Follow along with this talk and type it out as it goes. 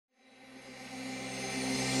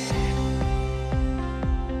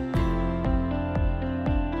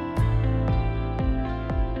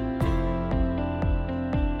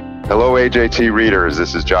Hello, AJT readers.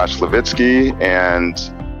 This is Josh Levitsky, and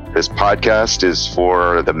this podcast is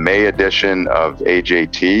for the May edition of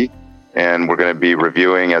AJT. And we're going to be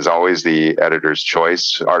reviewing, as always, the Editor's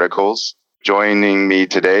Choice articles. Joining me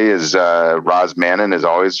today is Roz Mannon, as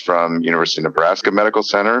always, from University of Nebraska Medical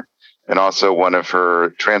Center, and also one of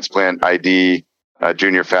her Transplant ID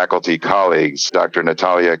junior faculty colleagues, Dr.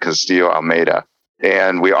 Natalia Castillo Almeida.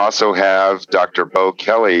 And we also have Dr. Bo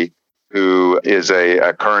Kelly, who is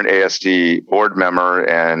a current AST board member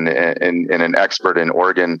and an expert in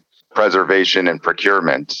organ preservation and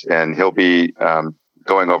procurement. And he'll be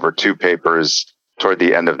going over two papers toward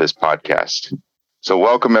the end of this podcast. So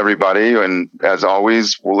welcome, everybody. And as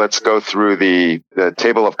always, let's go through the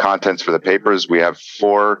table of contents for the papers. We have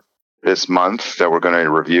 4 this month that we're going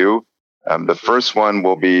to review. The first one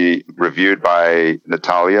will be reviewed by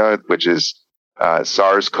Natalia, which is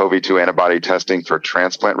SARS-CoV-2 antibody testing for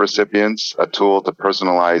transplant recipients, a tool to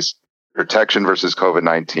personalize protection versus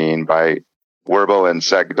COVID-19 by Werbel and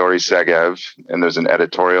Dori Segev, and there's an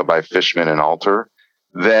editorial by Fishman and Alter.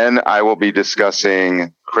 Then I will be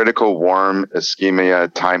discussing critical warm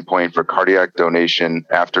ischemia time point for cardiac donation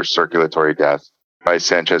after circulatory death by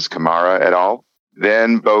Sanchez Camara et al.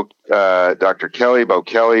 Then Bo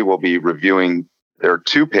Kelly will be reviewing their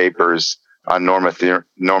 2 papers on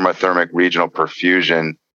normothermic regional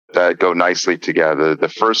perfusion that go nicely together. The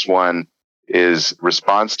first one is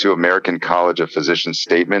Response to American College of Physicians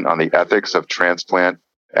Statement on the Ethics of Transplant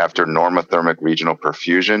After Normothermic Regional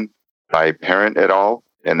Perfusion by Parent et al.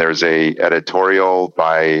 And there's a editorial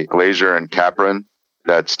by Glazer and Capron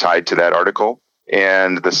that's tied to that article.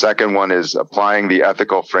 And the second one is Applying the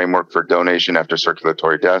Ethical Framework for Donation After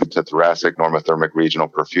Circulatory Death to Thoracic Normothermic Regional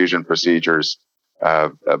Perfusion Procedures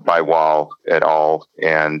by Wall et al.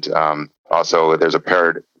 And also there's a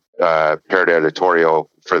paired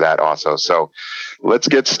editorial for that also. So let's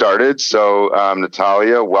get started. So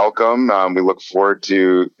Natalia, welcome. We look forward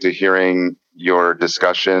to hearing your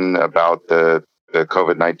discussion about the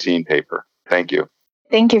COVID-19 paper. Thank you.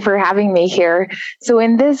 Thank you for having me here. So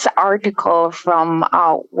in this article from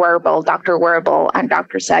Werbel, Dr. Werbel and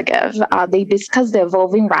Dr. Segev, they discuss the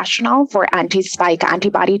evolving rationale for anti-spike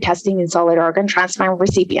antibody testing in solid organ transplant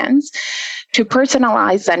recipients to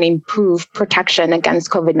personalize and improve protection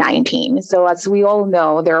against COVID-19. So as we all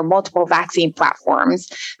know, there are multiple vaccine platforms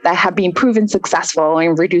that have been proven successful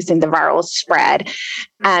in reducing the viral spread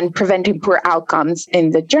and preventing poor outcomes in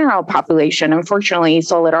the general population. Unfortunately,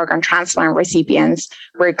 solid organ transplant recipients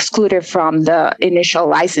were excluded from the initial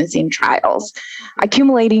licensing trials.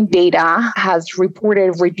 Accumulating data has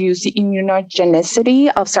reported reduced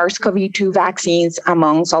immunogenicity of SARS-CoV-2 vaccines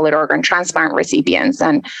among solid organ transplant recipients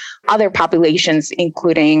and other populations,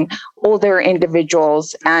 including older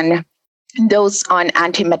individuals and those on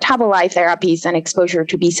anti-metabolite therapies and exposure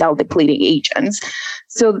to B-cell depleting agents.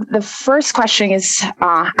 So the first question is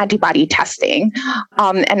antibody testing.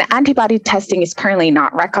 And antibody testing is currently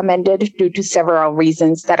not recommended due to several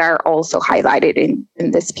reasons that are also highlighted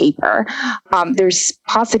in this paper. There's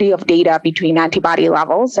paucity of data between antibody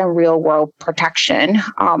levels and real-world protection.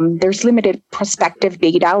 There's limited prospective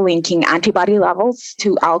data linking antibody levels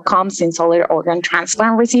to outcomes in solid organ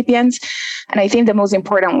transplant recipients. And I think the most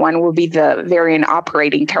important one will be the variant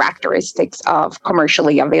operating characteristics of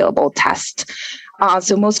commercially available tests.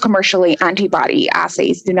 So most commercially antibody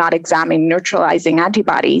assays do not examine neutralizing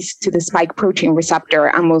antibodies to the spike protein receptor,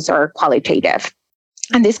 and most are qualitative.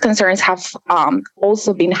 And these concerns have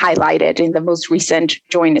also been highlighted in the most recent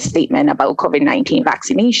joint statement about COVID-19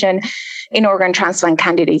 vaccination in organ transplant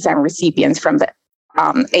candidates and recipients from the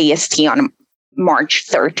AST on March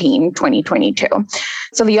 13, 2022.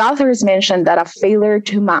 So the authors mentioned that a failure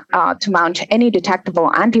to mount any detectable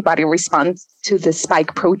antibody response to the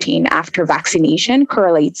spike protein after vaccination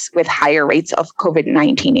correlates with higher rates of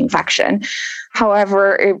COVID-19 infection.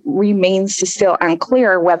 However, it remains still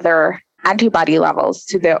unclear whether antibody levels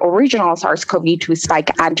to the original SARS-CoV-2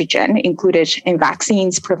 spike antigen included in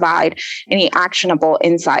vaccines provide any actionable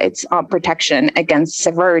insights on protection against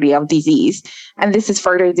severity of disease. And this is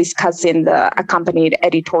further discussed in the accompanied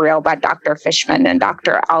editorial by Dr. Fishman and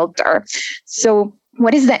Dr. Alter. So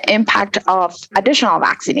what is the impact of additional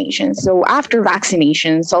vaccinations? So after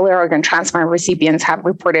vaccination, solid organ transplant recipients have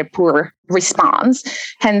reported poor response,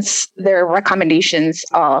 hence their recommendations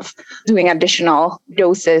of doing additional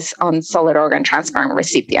doses on solid organ transplant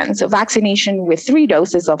recipients. So vaccination with 3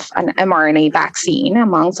 doses of an mRNA vaccine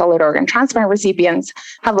among solid organ transplant recipients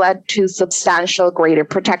have led to substantial greater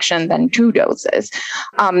protection than 2 doses.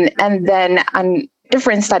 And then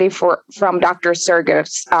different study from Dr.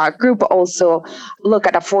 Sergev's group also look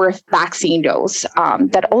at a fourth vaccine dose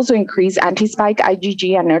that also increased anti-spike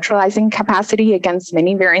IgG and neutralizing capacity against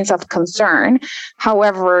many variants of concern.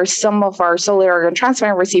 However, some of our solid organ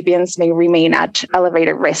transplant recipients may remain at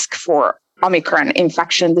elevated risk for Omicron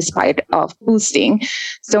infection despite of boosting.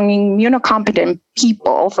 So in immunocompetent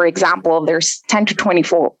people, for example, there's 10 to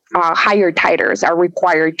 24 higher titers are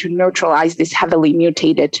required to neutralize this heavily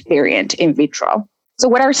mutated variant in vitro. So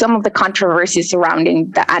what are some of the controversies surrounding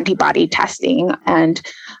the antibody testing, and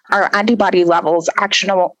are antibody levels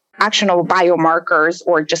actionable biomarkers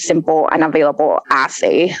or just simple and available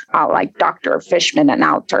assay, like Dr. Fishman and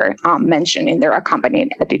Alter mentioned in their accompanying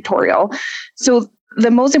editorial? So the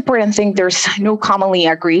most important thing, there's no commonly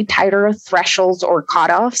agreed titer thresholds or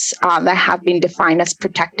cutoffs that have been defined as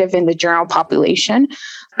protective in the general population.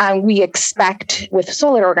 And we expect with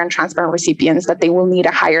solid organ transplant recipients that they will need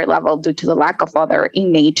a higher level due to the lack of other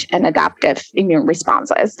innate and adaptive immune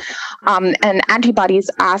responses. And antibodies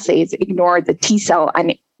assays ignore the T cell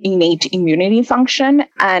and innate immunity function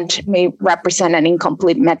and may represent an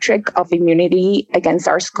incomplete metric of immunity against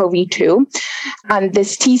SARS-CoV-2. And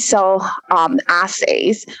this T cell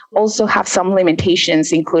assays also have some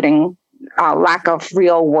limitations, including lack of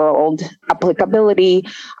real world applicability.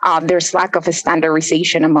 There's lack of a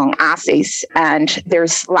standardization among assays, and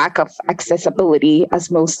there's lack of accessibility,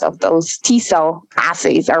 as most of those T cell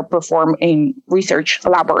assays are performed in research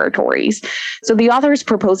laboratories. So the authors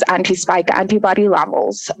propose anti-spike antibody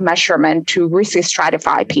levels measurement to risk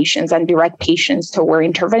stratify patients and direct patients toward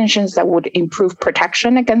interventions that would improve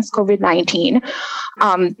protection against COVID-19.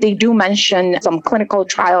 They do mention some clinical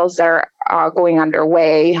trials that are going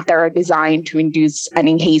underway that are designed to induce and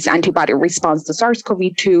enhance antibody response to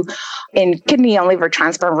SARS-CoV-2 in kidney and liver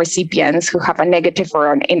transplant recipients who have a negative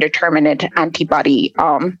or an indeterminate antibody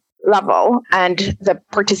level. And the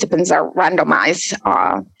participants are randomized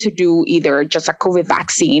to do either just a COVID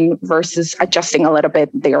vaccine versus adjusting a little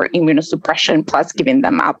bit their immunosuppression plus giving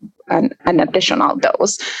them up an additional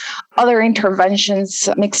dose. Other interventions,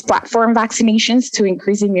 mixed platform vaccinations to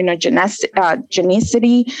increase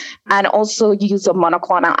immunogenicity and also use of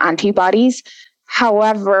monoclonal antibodies.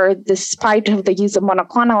 However, despite the use of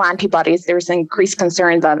monoclonal antibodies, there's increased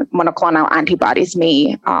concern that monoclonal antibodies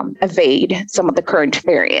may evade some of the current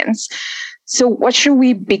variants. So what should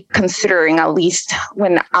we be considering, at least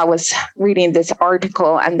when I was reading this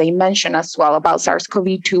article, and they mention as well about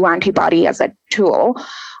SARS-CoV-2 antibody as a tool,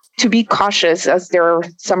 to be cautious as there are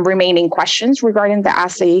some remaining questions regarding the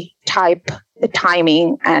assay type, the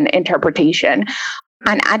timing, and interpretation.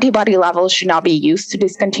 And antibody levels should not be used to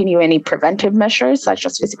discontinue any preventive measures, such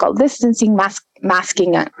as physical distancing,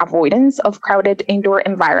 masking, and avoidance of crowded indoor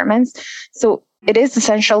environments. So it is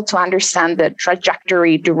essential to understand the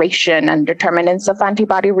trajectory, duration, and determinants of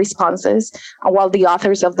antibody responses. And while the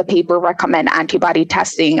authors of the paper recommend antibody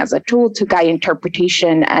testing as a tool to guide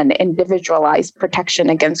interpretation and individualized protection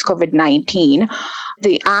against COVID-19,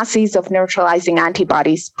 the assays of neutralizing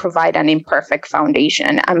antibodies provide an imperfect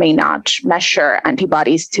foundation and may not measure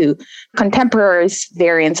antibodies to contemporary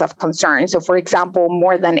variants of concern. So, for example,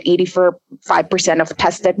 more than 85% of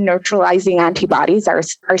tested neutralizing antibodies are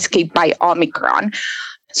escaped by Omicron.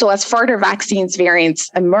 So as further vaccines variants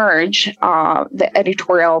emerge, the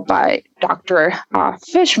editorial by Dr.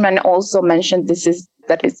 Fishman also mentioned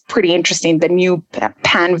that is pretty interesting, the new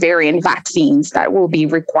pan-variant vaccines that will be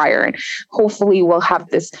required. Hopefully we'll have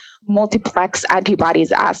this multiplex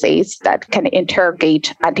antibodies assays that can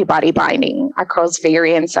interrogate antibody binding across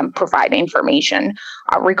variants and provide information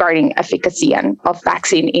regarding efficacy and of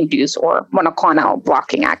vaccine-induced or monoclonal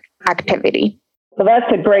blocking activity. So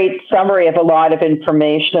that's a great summary of a lot of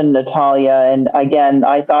information, Natalia. And again,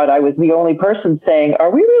 I thought I was the only person saying,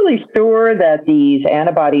 are we really sure that these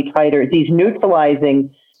antibody titers, these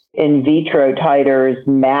neutralizing in vitro titers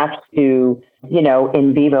match to,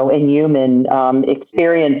 in vivo, in human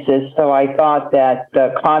experiences? So I thought that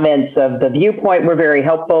the comments of the Viewpoint were very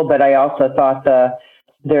helpful, but I also thought the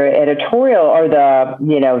editorial or the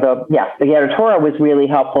editorial was really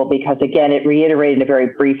helpful because, again, it reiterated in a very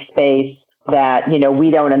brief space that, we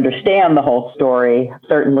don't understand the whole story,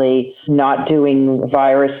 certainly not doing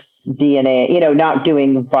virus DNA, not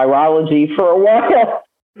doing virology for a while.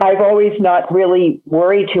 I've always not really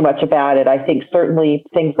worried too much about it. I think certainly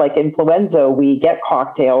things like influenza, we get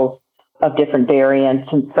cocktails of different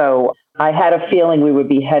variants. And so I had a feeling we would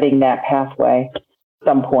be heading that pathway at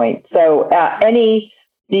some point. So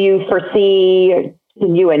do you foresee,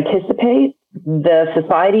 can you anticipate the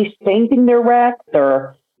societies changing their recs,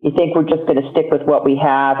 or you think we're just going to stick with what we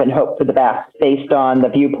have and hope for the best based on the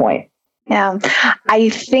Viewpoint? Yeah, I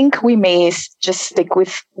think we may just stick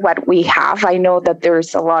with what we have. I know that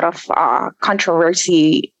there's a lot of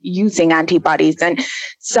controversy using antibodies, and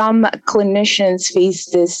some clinicians face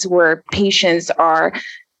this where patients are,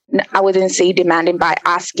 I wouldn't say demanding, by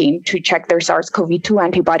asking to check their SARS-CoV-2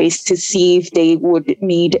 antibodies to see if they would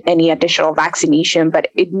need any additional vaccination, but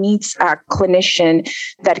it needs a clinician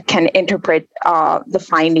that can interpret the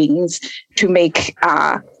findings to make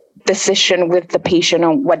decision with the patient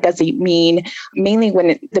on what does it mean, mainly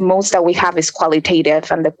when the most that we have is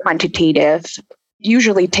qualitative, and the quantitative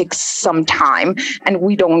usually takes some time, and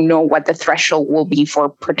we don't know what the threshold will be for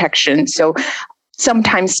protection. So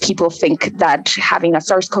sometimes people think that having a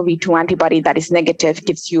SARS-CoV-2 antibody that is negative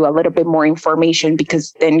gives you a little bit more information,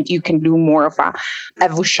 because then you can do more of a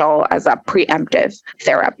Evusheld as a preemptive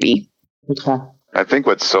therapy. Okay. I think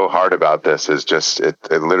what's so hard about this is just it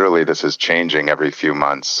literally, this is changing every few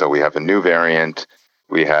months. So we have a new variant,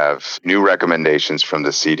 we have new recommendations from the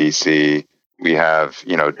CDC, we have,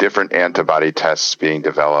 different antibody tests being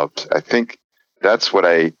developed. I think that's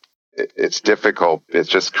it's difficult. It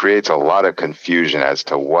just creates a lot of confusion as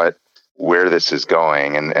to where this is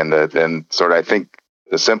going. And then sort of, I think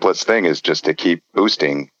the simplest thing is just to keep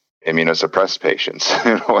boosting immunosuppressed patients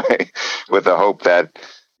in a way, with the hope that,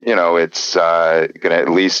 it's going to at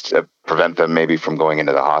least prevent them maybe from going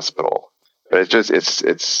into the hospital. But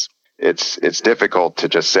it's difficult to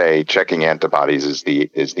just say checking antibodies is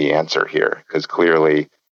the answer here, because clearly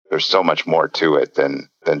there's so much more to it than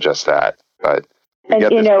just that. But we get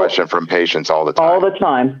this question from patients all the time. All the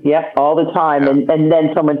time. Yep, all the time. Yeah. And then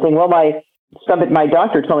someone saying, well, my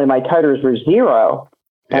doctor told me my titers were 0.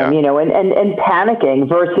 Yeah. And panicking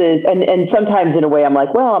versus, and sometimes in a way I'm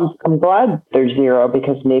like, well, I'm glad they're 0,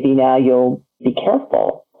 because maybe now you'll be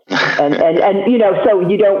careful. and so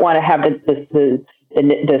you don't want to have the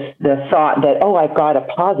thought that, oh, I've got a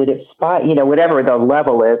positive spike, whatever the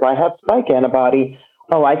level is. I have spike antibody.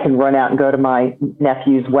 Oh, I can run out and go to my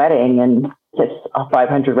nephew's wedding and kiss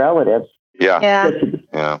 500 relatives.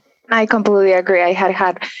 Yeah. I completely agree. I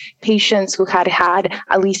had patients who had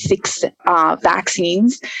at least 6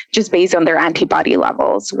 vaccines just based on their antibody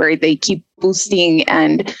levels, where they keep boosting,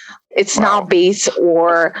 and it's not based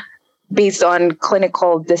on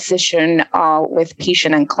clinical decision with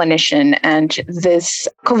patient and clinician. And this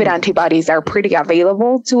COVID antibodies are pretty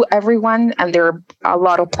available to everyone, and there are a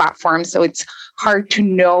lot of platforms. So it's hard to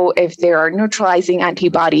know if there are neutralizing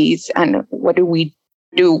antibodies and what do we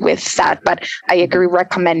do with that. But I agree,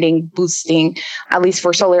 recommending boosting, at least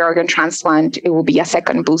for solid organ transplant, it will be a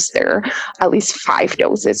second booster. At least 5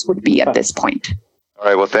 doses would be at this point. All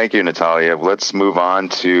right. Well, thank you, Natalia. Let's move on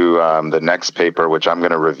to the next paper, which I'm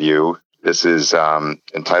going to review. This is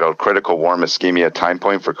entitled Critical Warm Ischemia Time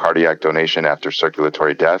Point for Cardiac Donation After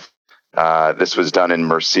Circulatory Death. This was done in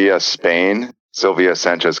Murcia, Spain. Silvia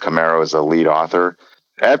Sanchez Camero is the lead author.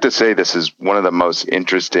 I have to say, this is one of the most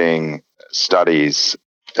interesting studies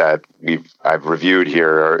that I've reviewed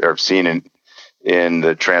here or seen in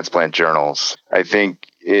the transplant journals. I think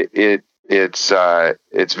it's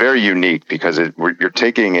very unique, because you're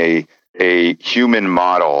taking a human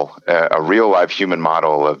model, a real life human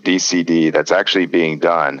model of DCD that's actually being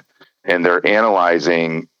done, and they're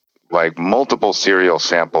analyzing like multiple serial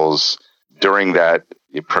samples during that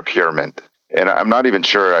procurement. And I'm not even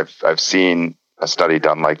sure I've seen a study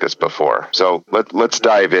done like this before. So let's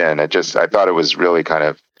dive in. I thought it was really kind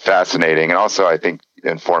of fascinating, and also I think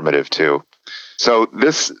informative too. So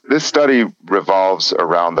this study revolves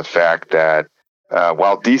around the fact that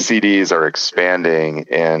while DCDs are expanding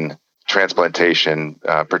in transplantation,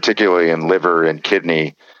 particularly in liver and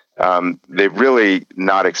kidney, they've really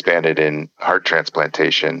not expanded in heart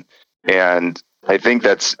transplantation. And I think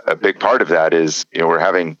that's a big part of that is, we're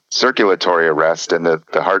having circulatory arrest, and the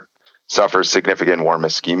heart suffers significant warm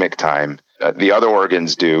ischemic time. The other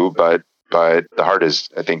organs do, but the heart is,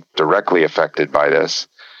 I think, directly affected by this.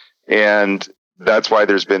 And that's why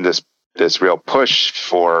there's been this real push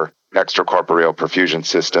for extracorporeal perfusion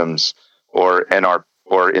systems, or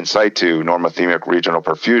in situ normothemic regional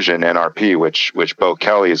perfusion, NRP, which Bo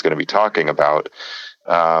Kelly is going to be talking about,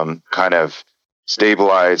 kind of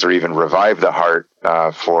stabilize or even revive the heart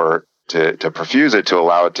to perfuse it, to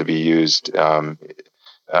allow it to be used, to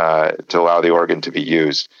allow the organ to be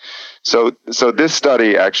used. So this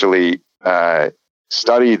study actually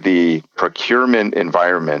studied the procurement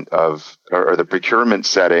environment or the procurement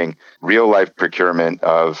setting, real life procurement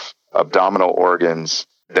of abdominal organs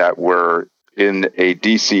that were in a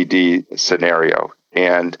DCD scenario.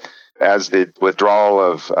 And as the withdrawal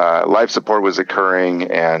of life support was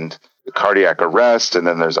occurring, and the cardiac arrest, and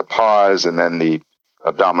then there's a pause, and then the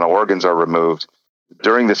abdominal organs are removed,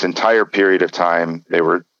 during this entire period of time, they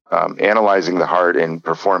were analyzing the heart and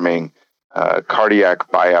performing cardiac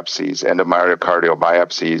biopsies, endomyocardial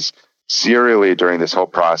biopsies, serially during this whole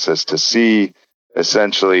process to see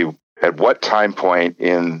essentially at what time point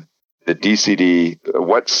in the DCD,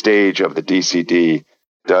 what stage of the DCD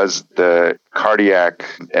does the cardiac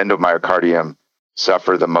endomyocardium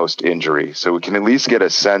suffer the most injury. So we can at least get a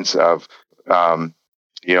sense of,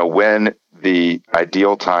 when the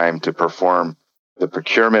ideal time to perform the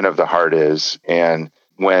procurement of the heart is, and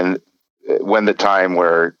when the time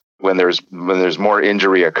when there's more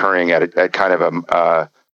injury occurring at kind of a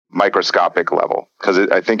microscopic level, because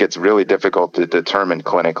I think it's really difficult to determine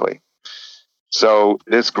clinically. So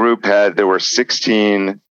this group there were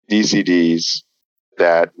 16 DCDs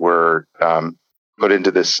that were put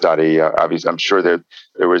into this study. Obviously, I'm sure that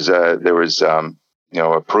there was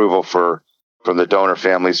approval from the donor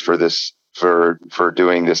families for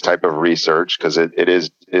doing this type of research, because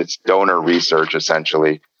it's donor research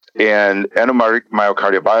essentially. And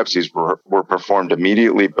endomyocardial biopsies were performed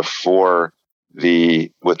immediately before the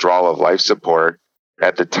withdrawal of life support,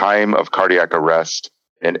 at the time of cardiac arrest,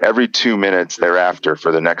 and every 2 minutes thereafter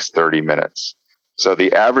for the next 30 minutes. So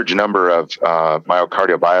the average number of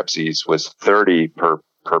myocardial biopsies was 30 per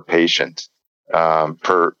patient,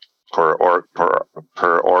 per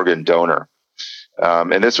organ donor.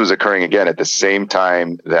 And this was occurring again at the same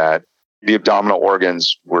time that the abdominal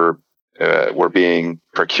organs were being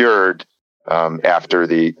procured after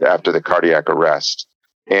the cardiac arrest.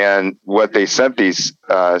 And what they sent these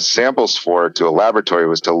samples to a laboratory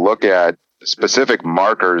was to look at specific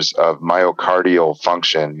markers of myocardial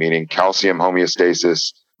function, meaning calcium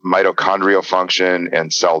homeostasis, mitochondrial function,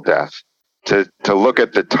 and cell death, to look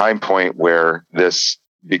at the time point where this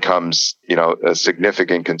becomes, a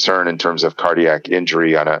significant concern in terms of cardiac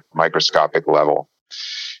injury on a microscopic level.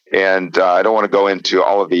 And I don't want to go into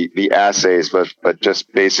all of the assays, but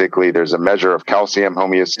just basically there's a measure of calcium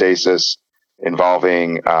homeostasis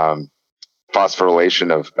involving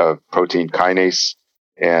phosphorylation of protein kinase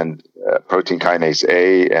and protein kinase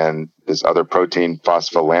A and this other protein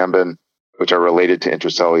phospholambin, which are related to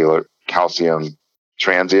intracellular calcium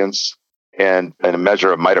transients, and a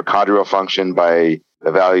measure of mitochondrial function by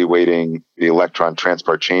evaluating the electron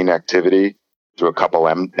transport chain activity through a couple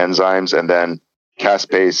enzymes, and then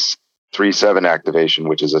caspase 3,7 activation,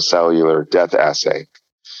 which is a cellular death assay.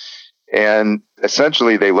 And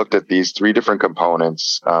essentially, they looked at these three different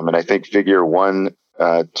components, and I think figure 1,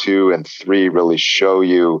 2, and 3 really show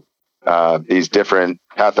you these different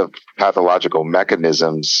pathological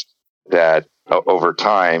mechanisms that over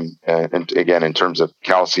time, and again, in terms of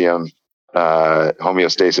calcium,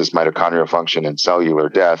 homeostasis, mitochondrial function, and cellular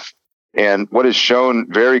death. And what is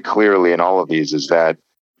shown very clearly in all of these is that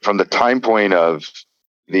from the time point of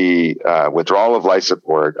the withdrawal of life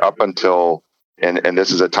support up until, and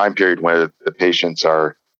this is a time period where the patients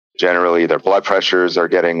are generally, their blood pressures are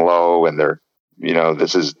getting low, and they're,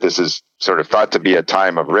 this is sort of thought to be a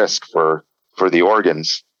time of risk for the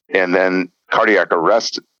organs. And then cardiac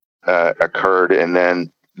arrest occurred, and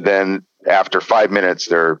then after 5 minutes,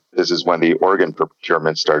 this is when the organ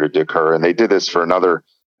procurement started to occur, and they did this for another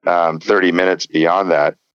 30 minutes beyond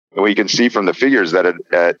that. And we can see from the figures that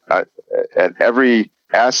at every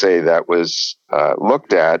assay that was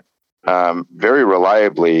looked at, very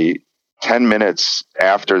reliably, 10 minutes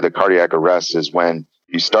after the cardiac arrest is when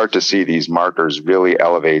you start to see these markers really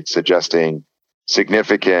elevate, suggesting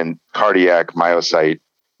significant cardiac myocyte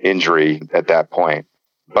injury at that point.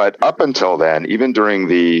 But up until then, even during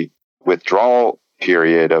the withdrawal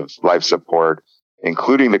period of life support,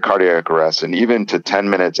 including the cardiac arrest, and even to 10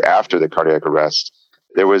 minutes after the cardiac arrest,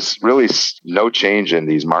 there was really no change in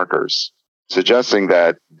these markers, suggesting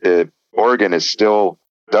that the organ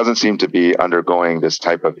doesn't seem to be undergoing this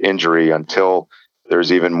type of injury until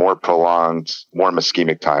there's even more prolonged, warm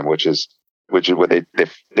ischemic time, which is what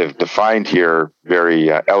they've defined here very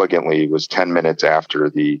elegantly, was 10 minutes after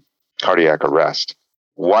the cardiac arrest.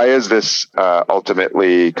 Why is this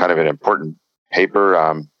ultimately kind of an important paper?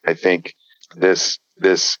 I think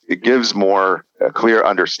it gives more a clear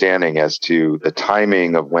understanding as to the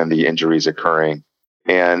timing of when the injury is occurring,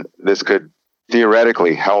 and this could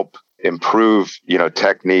theoretically help improve,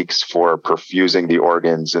 techniques for perfusing the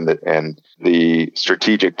organs and the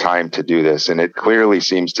strategic time to do this. And it clearly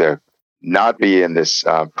seems to not be in this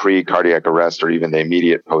pre-cardiac arrest or even the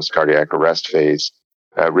immediate post-cardiac arrest phase.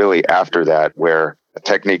 Really after that, where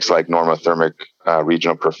techniques like normothermic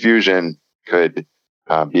regional perfusion could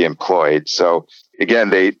be employed. So again,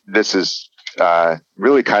 this is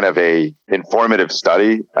really kind of a informative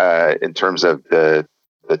study in terms of the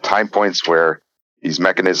time points where these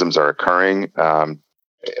mechanisms are occurring.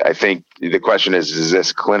 I think the question is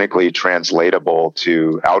this clinically translatable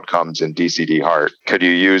to outcomes in DCD heart? Could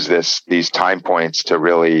you use these time points to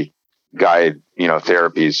really guide,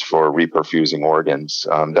 therapies for reperfusing organs?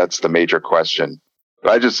 That's the major question.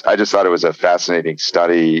 But I just thought it was a fascinating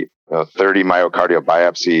study. 30 myocardial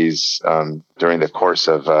biopsies during the course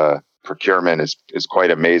of procurement is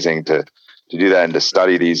quite amazing to do that and to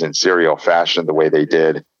study these in serial fashion the way they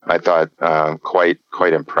did. I thought quite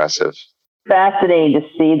impressive. Fascinating to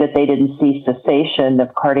see that they didn't see cessation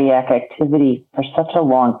of cardiac activity for such a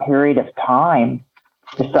long period of time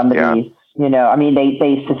for some of these.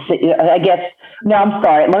 I guess, no, I'm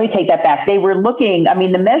sorry. Let me take that back. They were looking,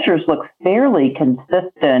 the measures look fairly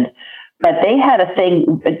consistent, but they had a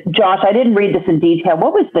thing. Josh, I didn't read this in detail.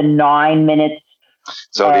 What was the 9 minutes?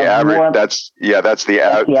 So the average, that's the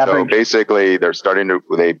average. So basically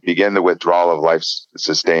they begin the withdrawal of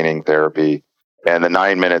life-sustaining therapy, and the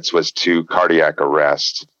 9 minutes was to cardiac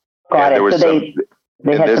arrest. Got it. So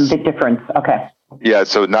they had some big difference. Okay. Yeah,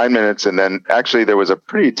 so 9 minutes, and then actually there was a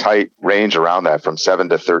pretty tight range around that from 7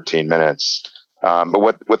 to 13 minutes. But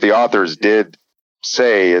what the authors did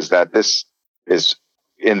say is that this is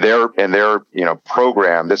in their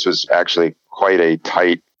program. This was actually quite a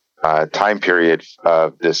tight time period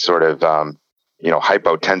of this sort of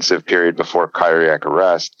hypotensive period before cardiac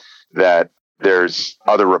arrest. That there's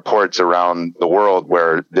other reports around the world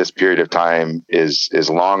where this period of time is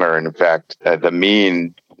longer, and in fact, the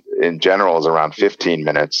mean in general is around 15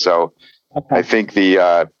 minutes. So okay. I think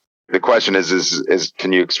the question is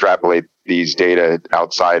can you extrapolate these data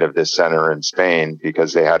outside of this center in Spain,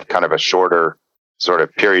 because they had kind of a shorter sort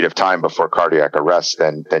of period of time before cardiac arrest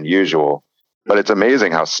than usual. But it's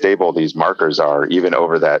amazing how stable these markers are, even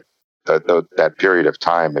over that period of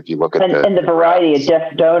time. If you look at and the variety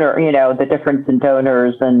of donor, the difference in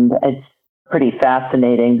donors, and it's pretty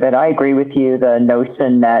fascinating. But I agree with you, the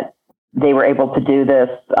notion that they were able to do this.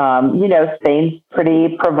 Spain's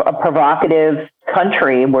pretty provocative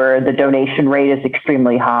country where the donation rate is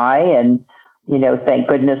extremely high, and thank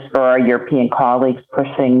goodness for our European colleagues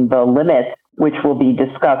pushing the limits, which will be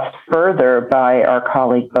discussed further by our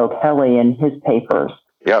colleague Bo Kelly in his papers.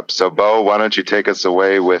 Yep. So, Bo, why don't you take us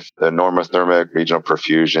away with the normothermic regional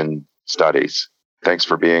perfusion studies? Thanks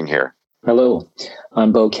for being here. Hello,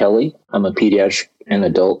 I'm Bo Kelly. I'm a pediatric and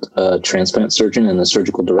adult transplant surgeon and the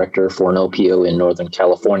surgical director for an OPO in Northern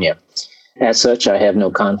California. As such, I have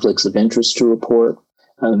no conflicts of interest to report.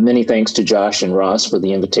 Many thanks to Josh and Ross for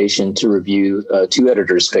the invitation to review two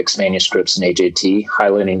editors' fixed manuscripts in AJT,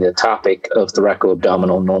 highlighting the topic of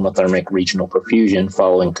thoracoabdominal normothermic regional perfusion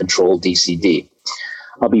following controlled DCD.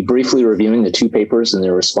 I'll be briefly reviewing the two papers and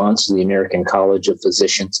their response to the American College of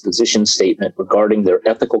Physicians' position statement regarding their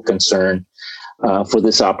ethical concern for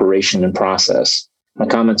this operation and process. My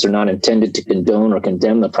comments are not intended to condone or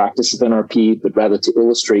condemn the practice of NRP, but rather to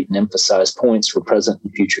illustrate and emphasize points for present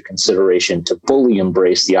and future consideration to fully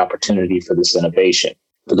embrace the opportunity for this innovation.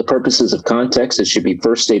 For the purposes of context, it should be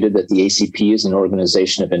first stated that the ACP is an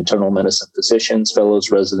organization of internal medicine physicians, fellows,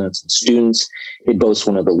 residents, and students. It boasts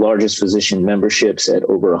one of the largest physician memberships at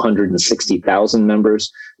over 160,000 members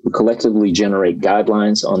who collectively generate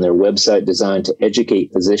guidelines on their website designed to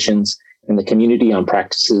educate physicians and the community on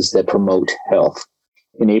practices that promote health.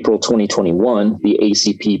 In April 2021, the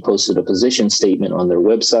ACP posted a position statement on their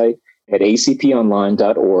website at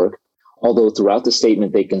acponline.org. Although throughout the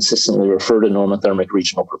statement, they consistently refer to normothermic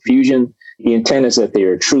regional perfusion, the intent is that they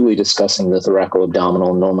are truly discussing the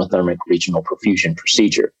thoracoabdominal normothermic regional perfusion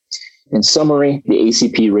procedure. In summary, the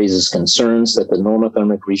ACP raises concerns that the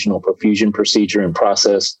normothermic regional perfusion procedure and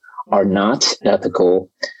process are not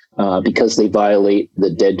ethical because they violate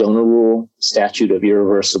the dead donor rule, statute of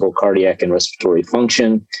irreversible cardiac and respiratory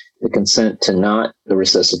function, the consent to not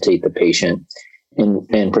resuscitate the patient,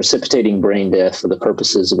 and precipitating brain death for the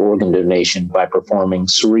purposes of organ donation by performing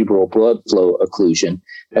cerebral blood flow occlusion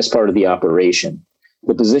as part of the operation.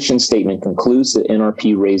 The position statement concludes that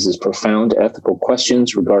NRP raises profound ethical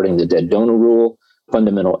questions regarding the dead donor rule,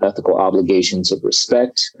 fundamental ethical obligations of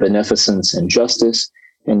respect, beneficence, and justice,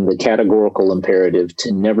 and the categorical imperative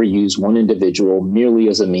to never use one individual merely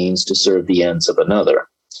as a means to serve the ends of another.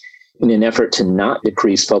 In an effort to not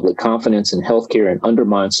decrease public confidence in healthcare and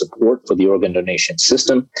undermine support for the organ donation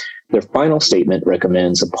system, their final statement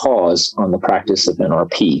recommends a pause on the practice of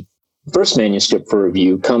NRP. The first manuscript for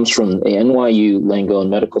review comes from the NYU Langone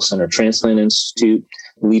Medical Center Transplant Institute.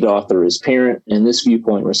 The lead author is Parent, and this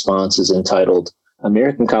viewpoint response is entitled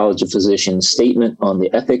American College of Physicians Statement on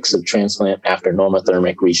the Ethics of Transplant After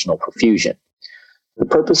Normothermic Regional Perfusion. The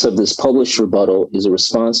purpose of this published rebuttal is a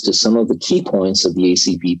response to some of the key points of the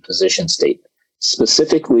ACP position statement.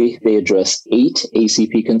 Specifically, they address 8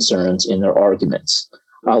 ACP concerns in their arguments.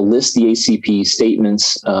 I'll list the ACP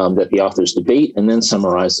statements that the authors debate and then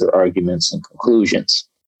summarize their arguments and conclusions.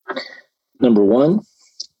 Number 1,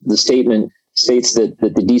 the statement states that the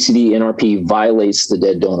DCD NRP violates the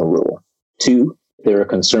dead donor rule. 2, there are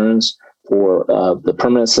concerns for the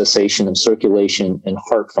permanent cessation of circulation and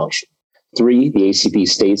heart function. 3, the ACP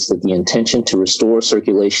states that the intention to restore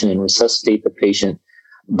circulation and resuscitate the patient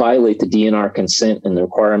violate the DNR consent and the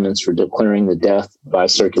requirements for declaring the death by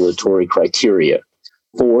circulatory criteria.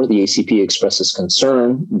 4, the ACP expresses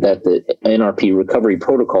concern that the NRP recovery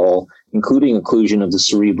protocol, including occlusion of the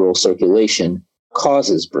cerebral circulation,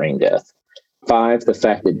 causes brain death. 5, the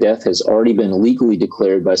fact that death has already been legally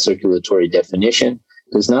declared by circulatory definition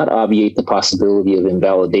does not obviate the possibility of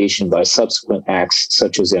invalidation by subsequent acts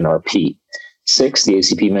such as NRP. 6, the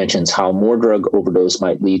ACP mentions how more drug overdose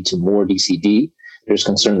might lead to more DCD. There's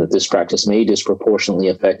concern that this practice may disproportionately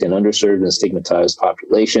affect an underserved and stigmatized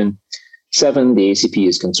population. 7, the ACP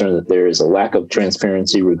is concerned that there is a lack of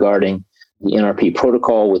transparency regarding the NRP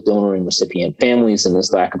protocol with donor and recipient families, and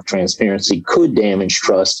this lack of transparency could damage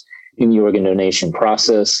trust in the organ donation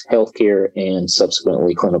process, healthcare, and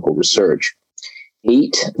subsequently clinical research.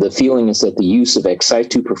 8, the feeling is that the use of ex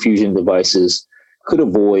situ perfusion devices could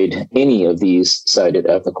avoid any of these cited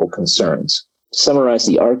ethical concerns. To summarize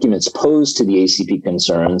the arguments posed to the ACP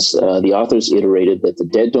concerns, the authors iterated that the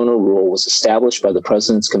dead donor rule was established by the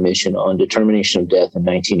President's Commission on Determination of Death in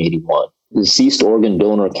 1981. The deceased organ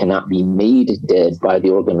donor cannot be made dead by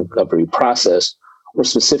the organ recovery process or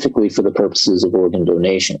specifically for the purposes of organ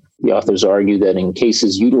donation. The authors argue that in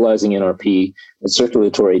cases utilizing NRP, the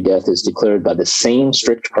circulatory death is declared by the same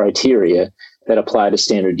strict criteria that apply to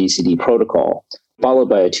standard DCD protocol, followed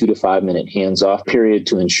by a 2 to 5 minute hands-off period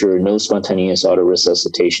to ensure no spontaneous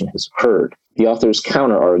autoresuscitation has occurred. The authors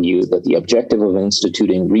counter-argue that the objective of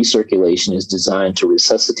instituting recirculation is designed to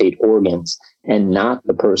resuscitate organs and not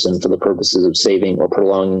the person for the purposes of saving or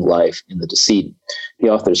prolonging life in the decedent. The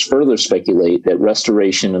authors further speculate that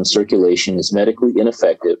restoration of circulation is medically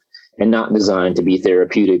ineffective and not designed to be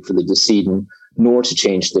therapeutic for the decedent, nor to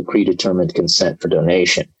change the predetermined consent for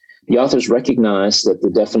donation. The authors recognize that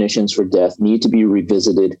the definitions for death need to be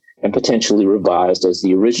revisited and potentially revised, as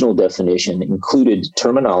the original definition included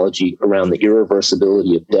terminology around the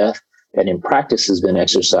irreversibility of death that in practice has been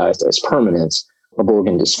exercised as permanence of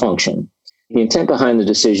organ dysfunction. The intent behind the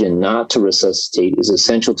decision not to resuscitate is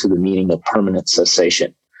essential to the meaning of permanent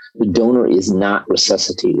cessation. The donor is not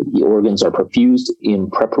resuscitated. The organs are perfused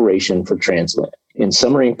in preparation for transplant. In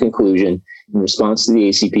summary and conclusion, in response to the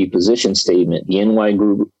ACP position statement, the NY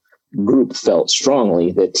group felt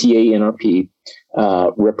strongly that TA-NRP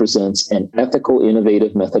represents an ethical,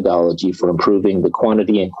 innovative methodology for improving the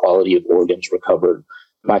quantity and quality of organs recovered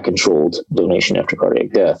by controlled donation after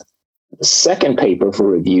cardiac death. The second paper for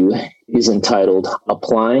review is entitled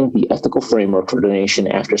Applying the Ethical Framework for Donation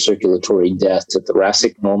After Circulatory Death to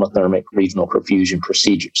Thoracic Normothermic Regional Perfusion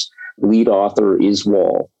Procedures. The lead author is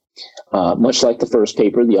Wall. Much like the first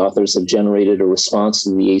paper, the authors have generated a response to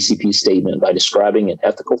the ACP statement by describing an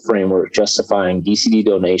ethical framework justifying DCD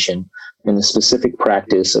donation and the specific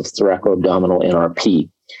practice of thoracoabdominal NRP.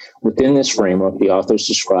 Within this framework, the authors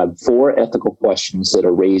describe 4 ethical questions that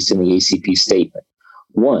are raised in the ACP statement.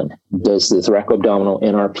 1, does the thoracoabdominal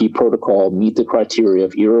NRP protocol meet the criteria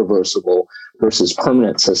of irreversible versus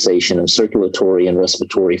permanent cessation of circulatory and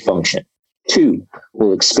respiratory function? 2,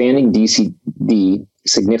 will expanding DCD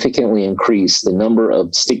significantly increase the number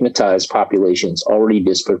of stigmatized populations already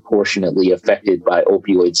disproportionately affected by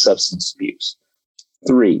opioid substance abuse?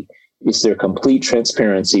 3, is there complete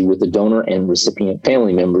transparency with the donor and recipient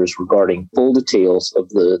family members regarding full details of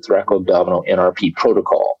the thoracoabdominal NRP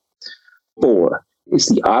protocol? 4, is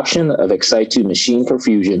the option of ex situ machine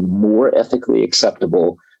perfusion more ethically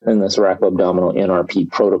acceptable than the thoracoabdominal NRP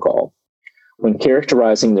protocol? When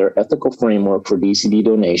characterizing their ethical framework for DCD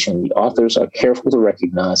donation, the authors are careful to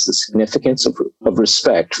recognize the significance of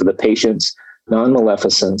respect for the patient's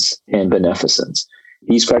non-maleficence and beneficence.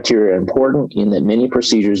 These criteria are important in that many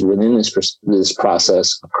procedures within this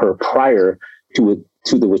process occur prior to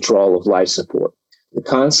the withdrawal of life support. The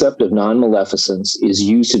concept of non-maleficence is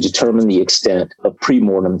used to determine the extent of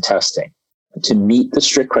pre-mortem testing. To meet the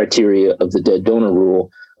strict criteria of the dead donor rule,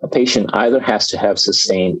 a patient either has to have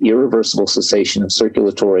sustained irreversible cessation of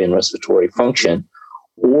circulatory and respiratory function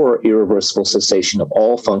or irreversible cessation of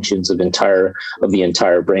all functions of the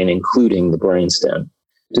entire brain, including the brainstem.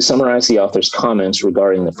 To summarize the author's comments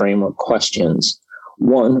regarding the framework questions,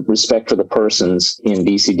 1, respect for the persons in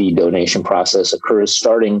DCD donation process occurs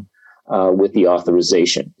starting with the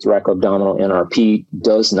authorization. Thoracoabdominal NRP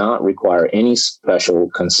does not require any special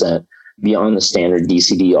consent beyond the standard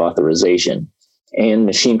DCD authorization, and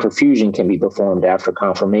machine perfusion can be performed after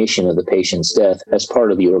confirmation of the patient's death as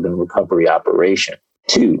part of the organ recovery operation.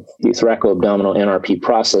 2, the thoracoabdominal NRP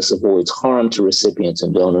process avoids harm to recipients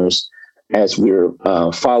and donors as we're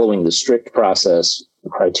following the strict process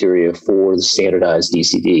criteria for the standardized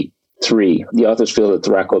DCD. 3, the authors feel that the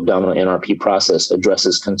thoracoabdominal NRP process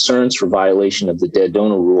addresses concerns for violation of the dead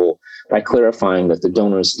donor rule by clarifying that the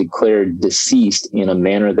donor is declared deceased in a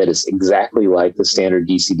manner that is exactly like the standard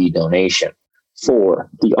DCD donation. 4,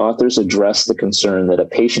 the authors address the concern that a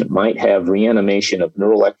patient might have reanimation of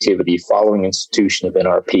neural activity following institution of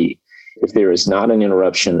NRP if there is not an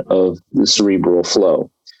interruption of the cerebral flow.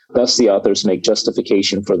 Thus, the authors make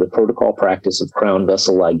justification for the protocol practice of crown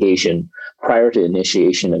vessel ligation prior to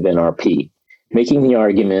initiation of NRP, making the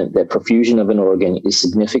argument that perfusion of an organ is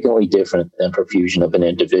significantly different than perfusion of an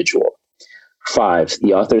individual. 5,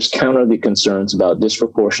 the authors counter the concerns about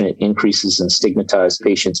disproportionate increases in stigmatized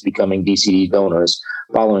patients becoming DCD donors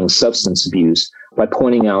following substance abuse by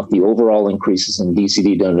pointing out the overall increases in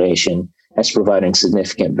DCD donation as providing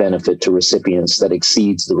significant benefit to recipients that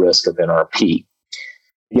exceeds the risk of NRP.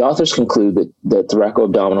 The authors conclude that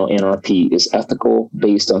thoracoabdominal NRP is ethical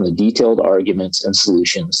based on the detailed arguments and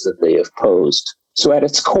solutions that they have posed. So at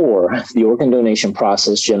its core, the organ donation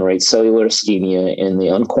process generates cellular ischemia and the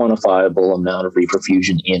unquantifiable amount of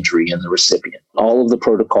reperfusion injury in the recipient. All of the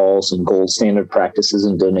protocols and gold standard practices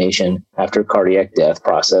in donation after cardiac death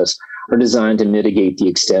process are designed to mitigate the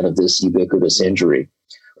extent of this ubiquitous injury.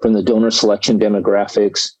 From the donor selection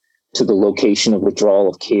demographics, to the location of withdrawal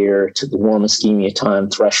of care, to the warm ischemia time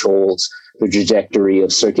thresholds, the trajectory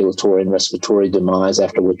of circulatory and respiratory demise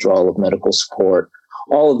after withdrawal of medical support.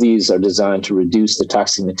 All of these are designed to reduce the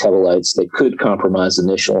toxic metabolites that could compromise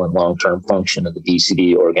initial and long-term function of the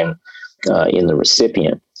DCD organ in the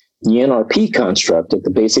recipient. The NRP construct at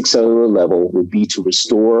the basic cellular level would be to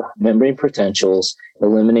restore membrane potentials,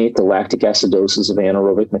 eliminate the lactic acidosis of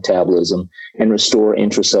anaerobic metabolism, and restore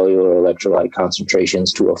intracellular electrolyte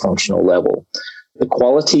concentrations to a functional level. The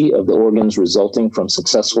quality of the organs resulting from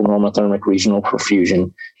successful normothermic regional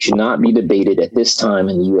perfusion should not be debated at this time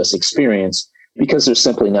in the U.S. experience because there's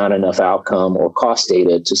simply not enough outcome or cost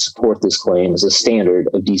data to support this claim as a standard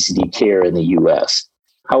of DCD care in the U.S.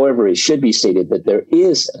 However, it should be stated that there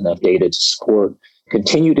is enough data to support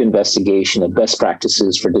continued investigation of best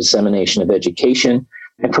practices for dissemination of education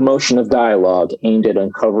and promotion of dialogue aimed at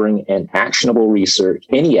uncovering any actionable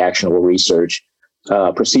research,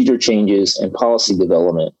 procedure changes, and policy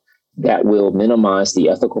development that will minimize the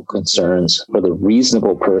ethical concerns for the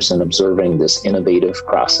reasonable person observing this innovative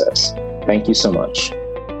process. Thank you so much.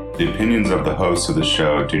 The opinions of the hosts of the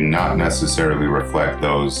show do not necessarily reflect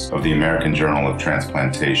those of the American Journal of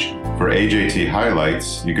Transplantation. For AJT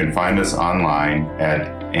highlights, you can find us online at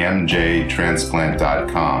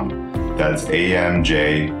amjtransplant.com. That's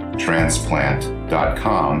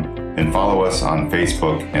amjtransplant.com, and follow us on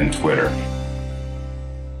Facebook and Twitter.